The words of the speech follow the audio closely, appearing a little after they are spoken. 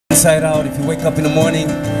inside out. If you wake up in the morning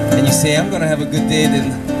and you say, I'm gonna have a good day,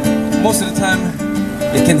 then most of the time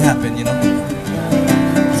it can happen, you know.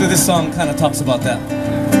 So this song kind of talks about that.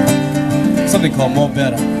 Something called More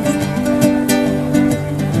Better.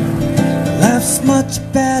 Life's much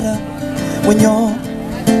better when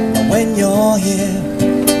you're here.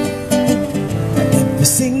 Every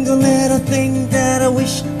single little thing that I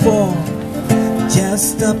wish for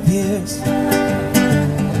just appears.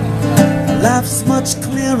 Life's much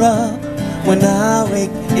clearer when I wake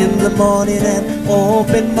in the morning and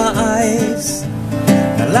open my eyes.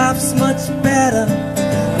 Life's much better,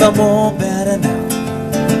 the more better now.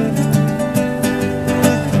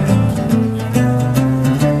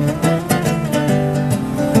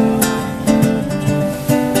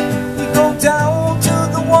 We go down to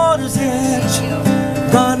the water's edge,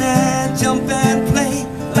 run and jump and play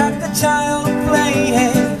like a child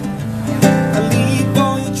playing. Leave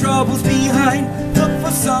all your troubles behind, look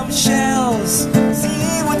for some shells,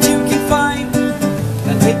 see what you can find.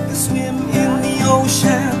 Now take a swim in the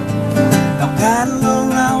ocean, now paddle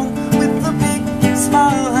around with a big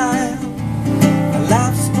smile.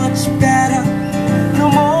 Life's much better, no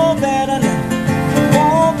more better now,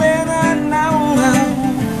 more better now.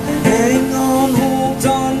 Hang on, hold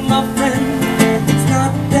on, my friend, it's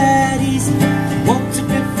not that easy, you want to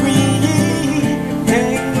be free.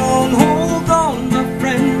 Hang on, hold on, my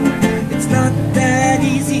friend, it's not that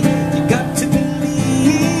easy, you got to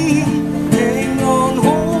believe. Hang on,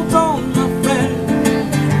 hold on, my friend.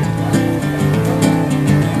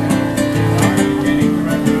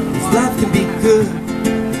 This life can be good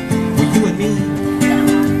for you and me.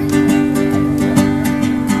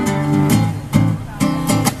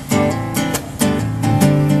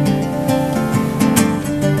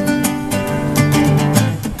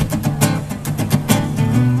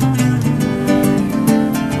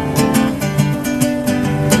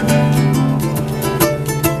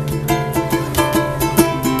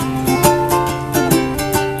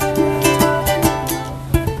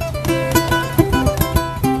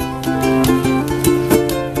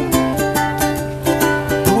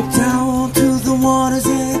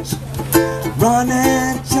 Run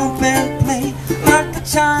and jump and play like a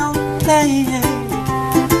child playing.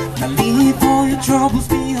 Now leave all your troubles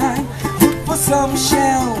behind, look for some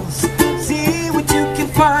shells, see what you can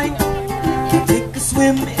find. Now take a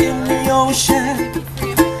swim in the ocean,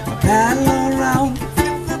 paddle around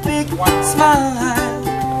with a big smile.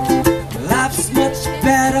 Life's much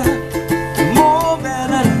better, more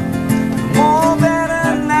better, more better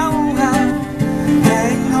now.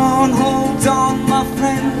 Hang on, hold on, my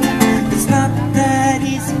friend, it's not that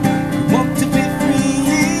easy, you want to be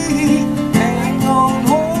free. Hang on,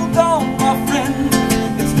 hold on, my friend,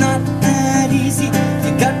 it's not that easy,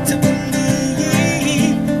 you got to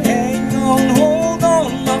believe. Hang on, hold on,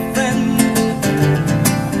 my friend,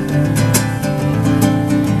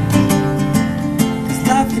 'cause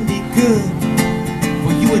life can be good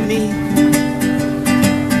for you and me.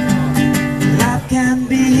 Life can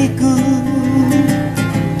be good.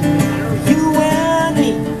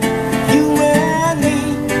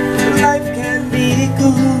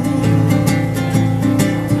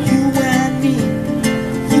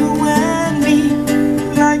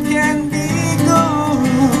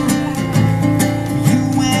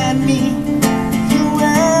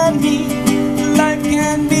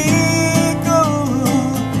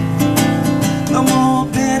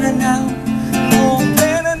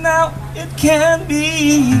 Can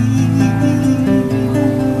be.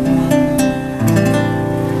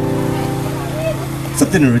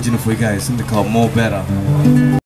 Something original for you guys, something called More Better.